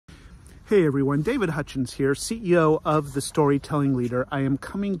Hey everyone, David Hutchins here, CEO of The Storytelling Leader. I am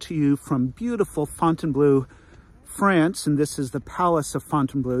coming to you from beautiful Fontainebleau, France, and this is the Palace of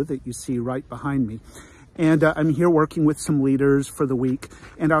Fontainebleau that you see right behind me. And I'm here working with some leaders for the week.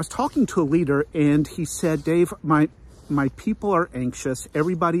 And I was talking to a leader and he said, Dave, my people are anxious,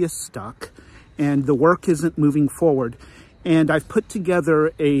 everybody is stuck, and the work isn't moving forward. And I've put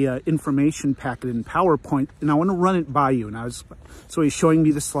together a information packet in PowerPoint, and I want to run it by you. So he's showing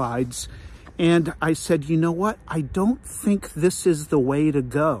me the slides, and I said, you know what? I don't think this is the way to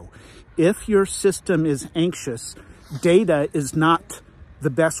go. If your system is anxious, data is not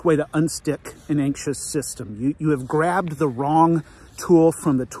the best way to unstick an anxious system. You have grabbed the wrong tool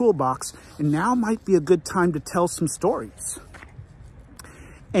from the toolbox, and now might be a good time to tell some stories.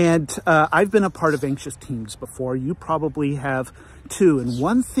 And I've been a part of anxious teams before. You probably have too. And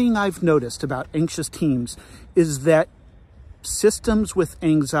one thing I've noticed about anxious teams is that systems with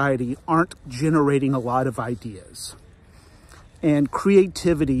anxiety aren't generating a lot of ideas. And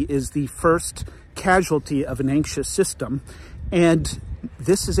creativity is the first casualty of an anxious system. And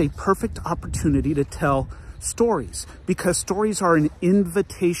this is a perfect opportunity to tell stories, because stories are an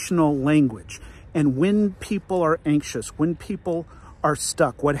invitational language. And when people are anxious, when people are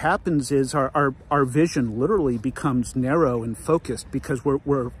stuck, what happens is our vision literally becomes narrow and focused because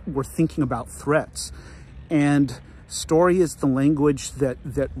we're thinking about threats. And story is the language that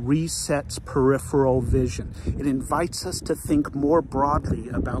resets peripheral vision. It invites us to think more broadly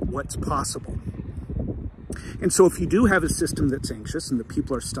about what's possible. And so if you do have a system that's anxious and the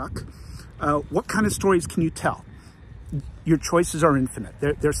people are stuck, what kind of stories can you tell? Your choices are infinite.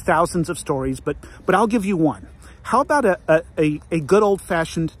 There's thousands of stories, but I'll give you one. How about a good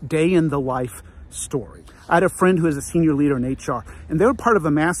old-fashioned day in the life story? I had a friend who is a senior leader in HR, and they were part of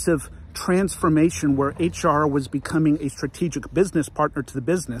a massive transformation where HR was becoming a strategic business partner to the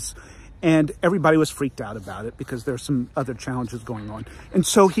business, and everybody was freaked out about it because there's some other challenges going on. And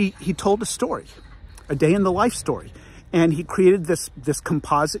so he told a story, a day in the life story, and he created this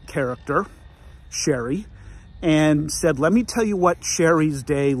composite character, Sherry, and said, let me tell you what Sherry's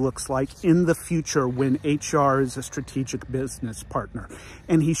day looks like in the future when HR is a strategic business partner.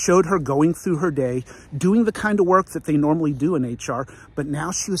 And he showed her going through her day, doing the kind of work that they normally do in HR, but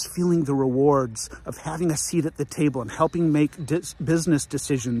now she was feeling the rewards of having a seat at the table and helping make business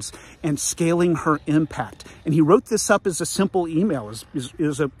decisions and scaling her impact. And he wrote this up as a simple email. It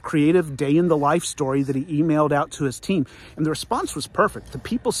was a creative day in the life story that he emailed out to his team. And the response was perfect. The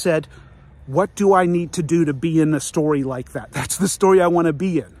people said, what do I need to do to be in a story like that? That's the story I want to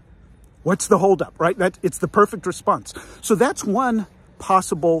be in. What's the holdup, right? It's the perfect response. So that's one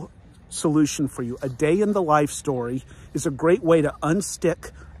possible solution for you. A day in the life story is a great way to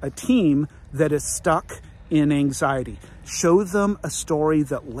unstick a team that is stuck in anxiety. Show them a story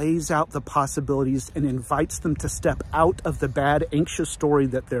that lays out the possibilities and invites them to step out of the bad, anxious story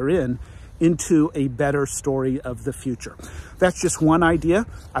that they're in into a better story of the future. That's just one idea.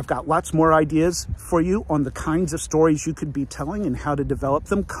 I've got lots more ideas for you on the kinds of stories you could be telling and how to develop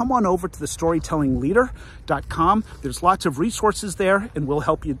them. Come on over to thestorytellingleader.com. There's lots of resources there, and we'll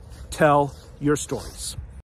help you tell your stories.